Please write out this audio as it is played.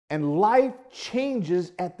And life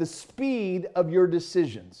changes at the speed of your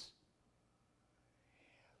decisions.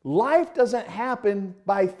 Life doesn't happen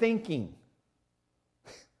by thinking.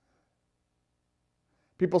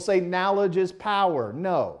 People say knowledge is power.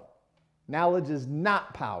 No, knowledge is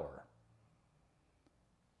not power.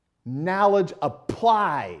 Knowledge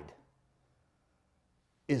applied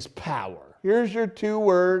is power. Here's your 2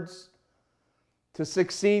 words to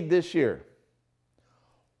succeed this year.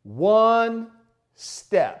 1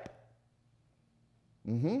 step.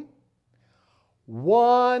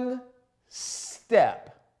 1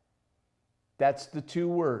 step. That's the 2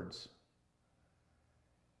 words.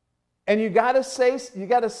 And you got to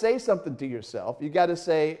say something to yourself. You got to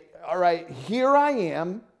say, all right, here I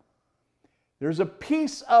am. There's a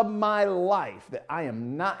piece of my life that I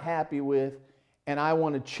am not happy with and I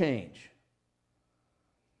want to change.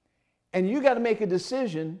 And you got to make a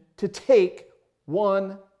decision to take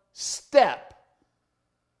 1 step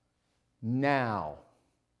now.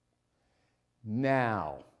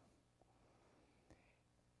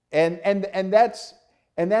 And that's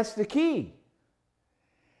the key.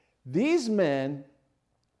 These men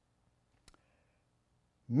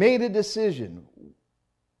made a decision.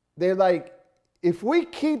 They're like, if we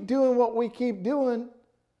keep doing what we keep doing,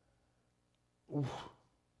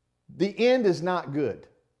 the end is not good.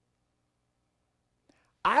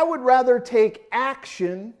 I would rather take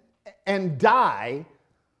action and die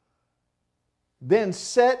than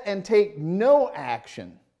sit and take no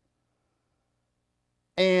action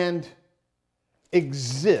and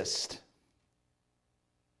exist.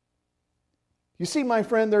 You see, my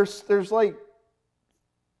friend, there's like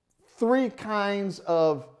 3 kinds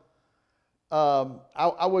of,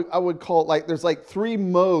 I would call it like, there's like 3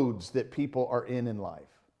 modes that people are in life.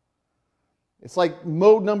 It's like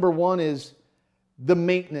mode number 1 is the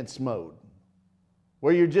maintenance mode,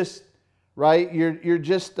 where you're just, right, you're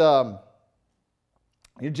just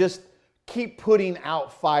keep putting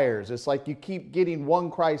out fires. It's like you keep getting one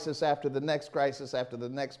crisis after the next crisis after the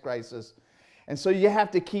next crisis. And so you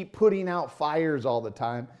have to keep putting out fires all the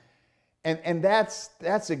time. And that's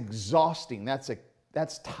exhausting.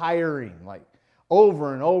 That's tiring, like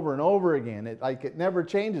over and over and over again. It never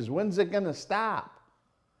changes. When's it going to stop?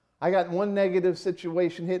 I got one negative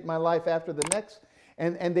situation hit my life after the next,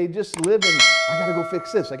 and they just live in, I got to go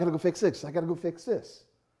fix this. I got to go fix this. I got to go fix this.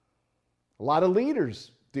 A lot of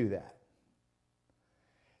leaders do that.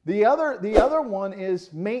 The other one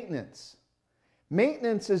is maintenance.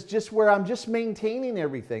 Maintenance is just where I'm just maintaining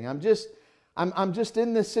everything. I'm just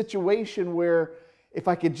in this situation where if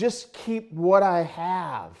I could just keep what I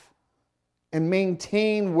have and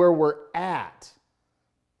maintain where we're at,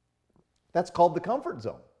 that's called the comfort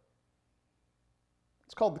zone.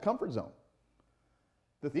 It's called the comfort zone.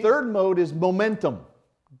 The third mode is momentum,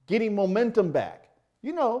 getting momentum back.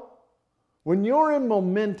 You know, when you're in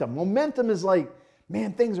momentum is like,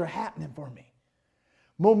 man, things are happening for me.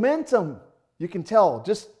 Momentum, you can tell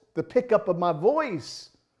just the pickup of my voice.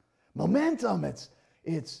 Momentum,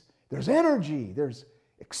 there's energy, there's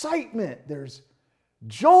excitement, there's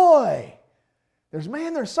joy. There's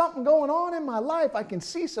something going on in my life. I can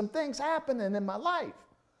see some things happening in my life.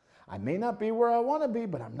 I may not be where I want to be,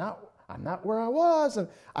 but I'm not where I was. And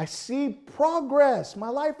I see progress. My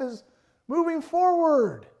life is moving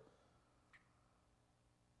forward.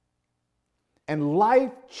 And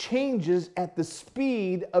life changes at the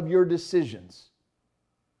speed of your decisions.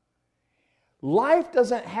 Life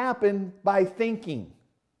doesn't happen by thinking.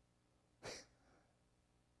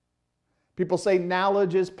 People say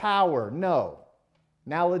knowledge is power. No,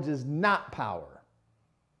 knowledge is not power.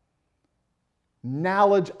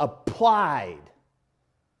 Knowledge applied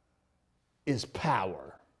is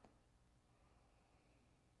power.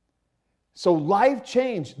 So life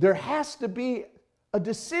change, there has to be a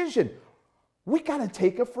decision. We got to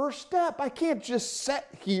take a first step. I can't just sit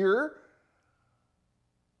here.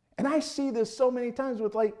 And I see this so many times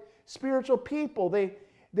with like spiritual people.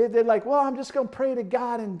 They're like, well, I'm just going to pray to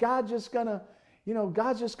God and God's just going to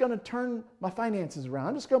turn my finances around.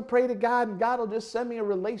 I'm just going to pray to God and God will just send me a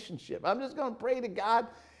relationship. I'm just going to pray to God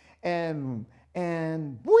and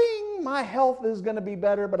boing, my health is going to be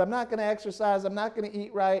better, but I'm not going to exercise. I'm not going to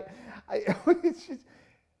eat right.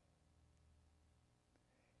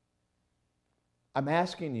 I'm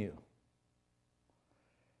asking you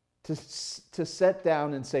to sit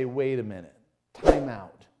down and say, wait a minute, time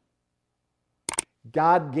out.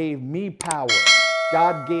 God gave me power.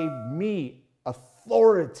 God gave me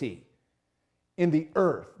authority in the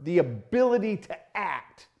earth, the ability to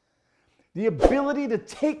act, the ability to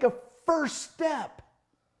take a first step.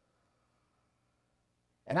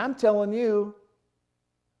 And I'm telling you,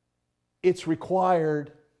 it's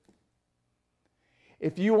required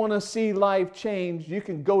If you want to see life change, you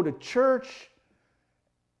can go to church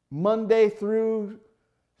Monday through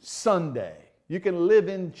Sunday. You can live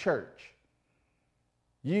in church.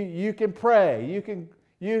 You can pray. You can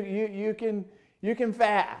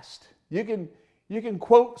fast. You can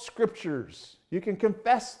quote scriptures. You can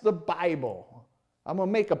confess the Bible. I'm going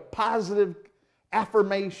to make a positive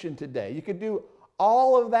affirmation today. You can do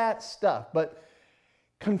all of that stuff, but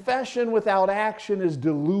confession without action is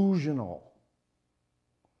delusional.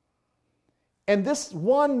 And this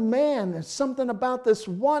one man, there's something about this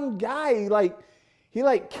one guy, he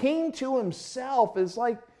came to himself. It's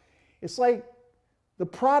like the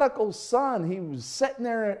prodigal son. He was sitting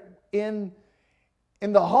there in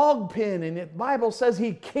the hog pen, and the Bible says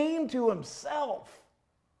he came to himself.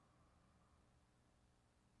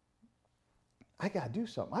 I got to do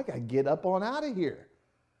something. I got to get up on out of here.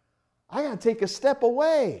 I got to take a step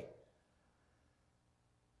away.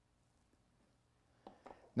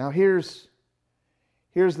 Now here's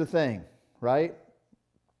the thing, right?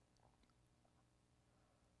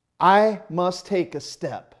 I must take a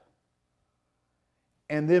step,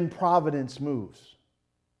 and then providence moves.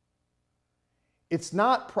 It's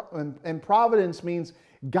not, and providence means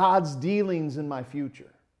God's dealings in my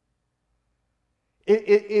future.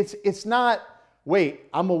 It's not, wait,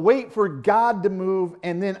 I'm going to wait for God to move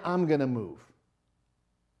and then I'm going to move.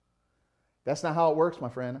 That's not how it works, my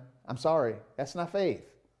friend. I'm sorry. That's not faith.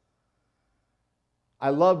 I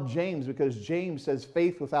love James because James says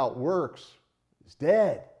faith without works is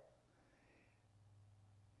dead.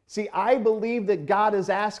 See, I believe that God is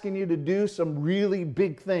asking you to do some really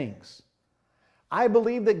big things. I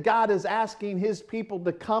believe that God is asking His people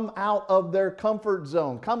to come out of their comfort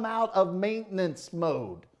zone, come out of maintenance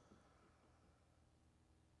mode.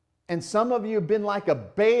 And some of you have been like a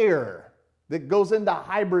bear that goes into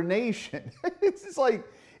hibernation. It's like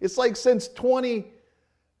since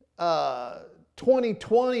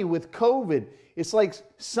 2020 with COVID, it's like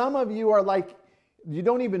some of you are like, you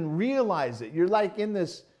don't even realize it. You're like in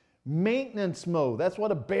this maintenance mode. That's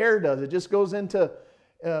what a bear does. It just goes into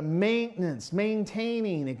maintenance,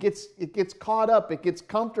 maintaining. It gets caught up. It gets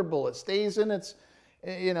comfortable. It stays in its,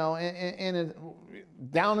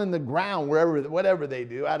 down in the ground, whatever they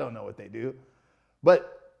do. I don't know what they do,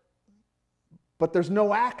 but there's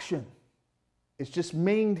no action. It's just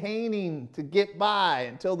maintaining to get by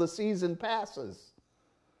until the season passes.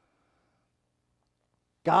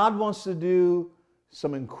 God wants to do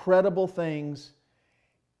some incredible things,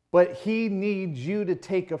 but He needs you to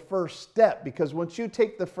take a first step, because once you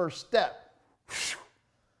take the first step,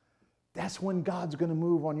 that's when God's going to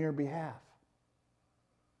move on your behalf.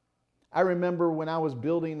 I remember when I was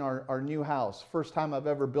building our new house, first time I've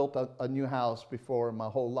ever built a new house before in my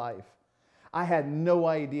whole life. I had no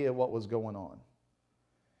idea what was going on.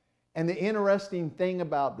 And the interesting thing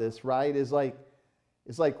about this, right, is like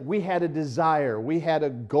we had a desire, we had a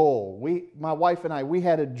goal. My wife and I, we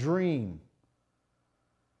had a dream.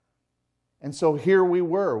 And so here we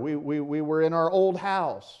were. We were in our old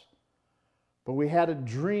house, but we had a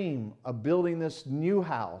dream of building this new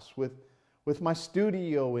house with my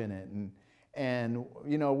studio in it. And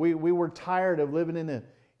we were tired of living in a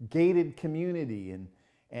gated community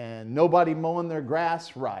and nobody mowing their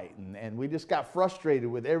grass right. And we just got frustrated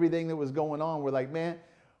with everything that was going on. We're like, man,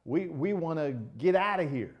 we want to get out of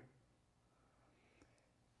here.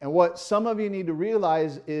 And what some of you need to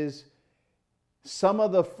realize is some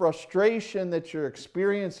of the frustration that you're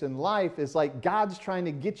experiencing in life is like God's trying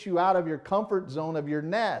to get you out of your comfort zone of your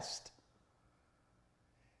nest.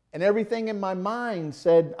 And everything in my mind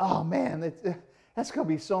said, oh man, that's going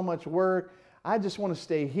to be so much work. I just want to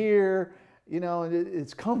stay here.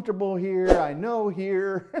 It's comfortable here. I know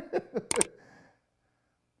here.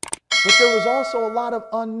 But there was also a lot of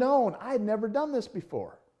unknown. I had never done this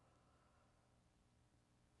before.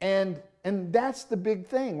 And that's the big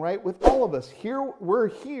thing, right? With all of us. Here, we're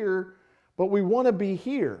here, but we want to be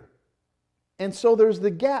here. And so there's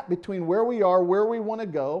the gap between where we are, where we want to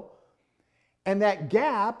go. And that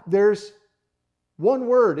gap, there's one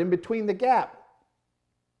word in between the gap.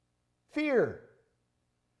 Fear.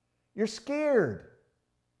 You're scared.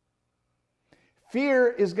 Fear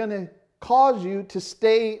is going to cause you to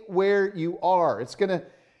stay where you are. It's going to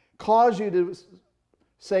cause you to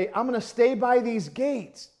say, I'm going to stay by these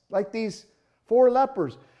gates, like these 4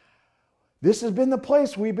 lepers. This has been the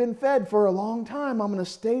place we've been fed for a long time. I'm going to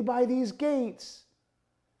stay by these gates.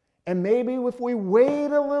 And maybe if we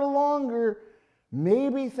wait a little longer,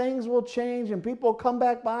 maybe things will change and people will come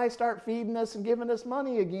back by, start feeding us and giving us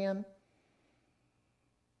money again.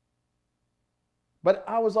 But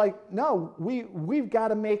I was like, no, we've got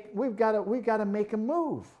to make a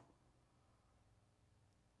move.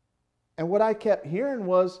 And what I kept hearing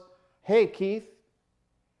was, hey, Keith,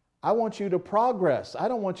 I want you to progress. I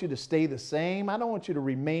don't want you to stay the same. I don't want you to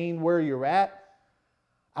remain where you're at.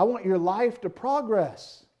 I want your life to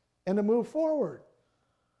progress and to move forward.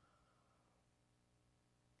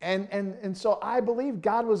 And so I believe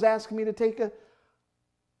God was asking me to take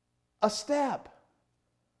a step.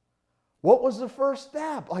 What was the first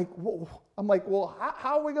step? I'm like, well,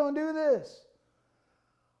 how are we going to do this?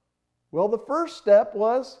 Well, the first step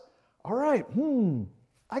was, all right,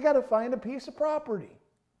 I got to find a piece of property.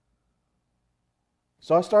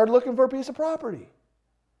 So I started looking for a piece of property.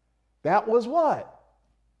 That was what?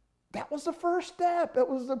 That was the first step.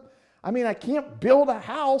 I can't build a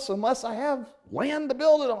house unless I have land to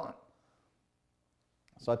build it on.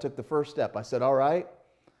 So I took the first step. I said, all right,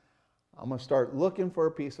 I'm going to start looking for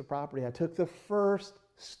a piece of property. I took the first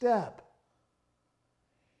step.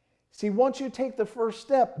 See, once you take the first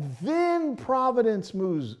step, then providence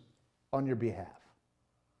moves on your behalf.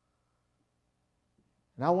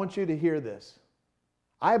 And I want you to hear this.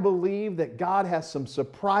 I believe that God has some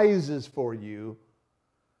surprises for you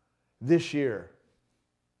this year.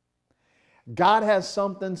 God has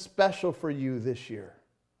something special for you this year.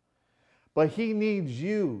 But He needs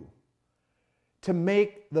you to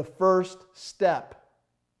make the first step.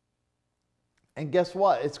 And guess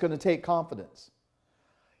what? It's going to take confidence.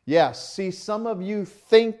 Yes, see, some of you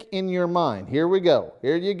think in your mind. Here we go.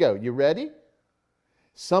 Here you go. You ready?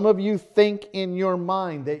 Some of you think in your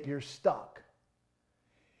mind that you're stuck.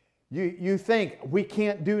 You think, we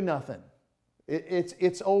can't do nothing.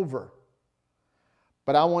 It's over.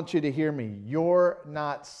 But I want you to hear me. You're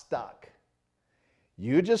not stuck.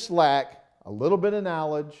 You just lack a little bit of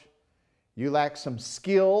knowledge. You lack some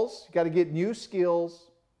skills. You got to get new skills.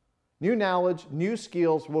 New knowledge, new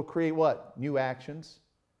skills will create what? New actions.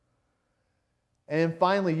 And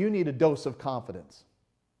finally, you need a dose of confidence.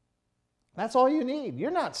 That's all you need.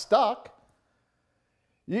 You're not stuck.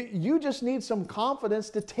 You just need some confidence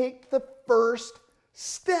to take the first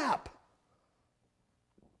step.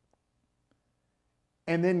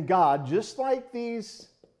 And then God, just like these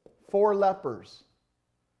 4 lepers,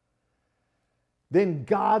 then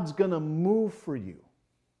God's going to move for you.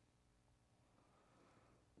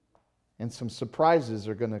 And some surprises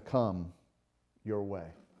are going to come your way.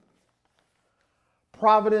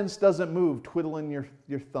 Providence doesn't move twiddling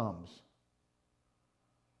your thumbs.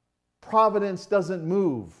 Providence doesn't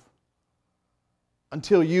move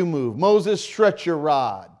until you move. Moses, stretch your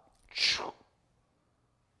rod.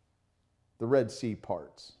 The Red Sea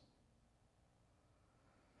parts.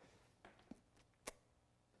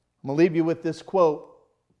 I'm going to leave you with this quote.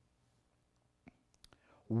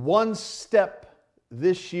 One step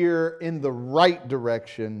this year in the right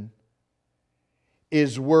direction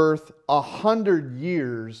is worth 100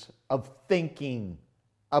 years of thinking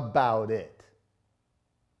about it.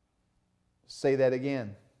 Say that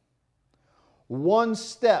again. One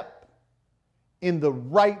step in the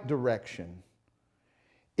right direction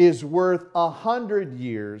is worth 100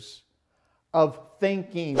 years of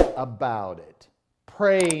thinking about it,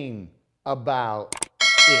 praying about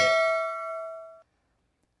it.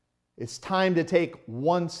 It's time to take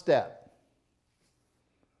one step.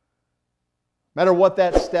 No matter what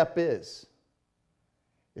that step is,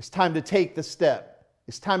 it's time to take the step.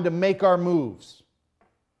 It's time to make our moves.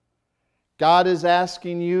 God is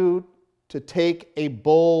asking you to take a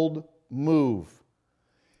bold move.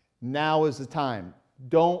 Now is the time.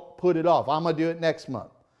 Don't put it off. I'm going to do it next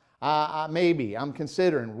month. Maybe. I'm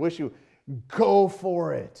considering. Wish you. Go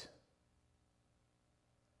for it.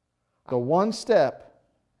 The one step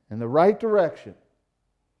in the right direction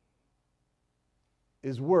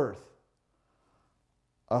is worth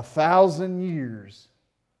 1,000 years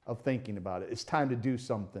of thinking about it. It's time to do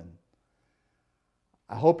something.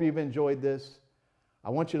 I hope you've enjoyed this. I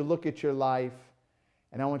want you to look at your life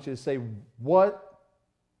and I want you to say, what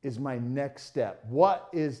is my next step? What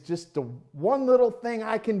is just the one little thing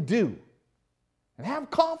I can do? And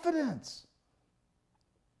have confidence.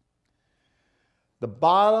 The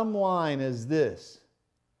bottom line is this.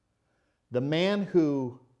 The man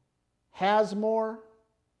who has more,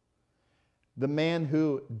 the man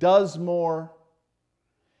who does more,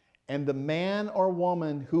 and the man or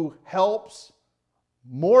woman who helps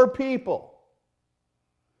more people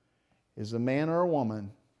is a man or a woman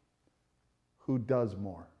who does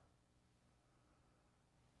more.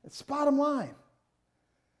 It's the bottom line.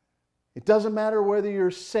 It doesn't matter whether you're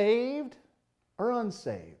saved or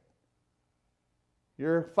unsaved.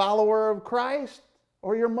 You're a follower of Christ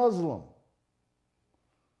or you're Muslim.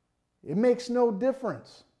 It makes no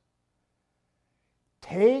difference.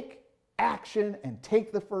 Take action and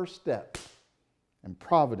take the first step, and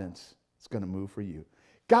providence it's going to move for you.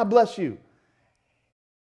 God bless you.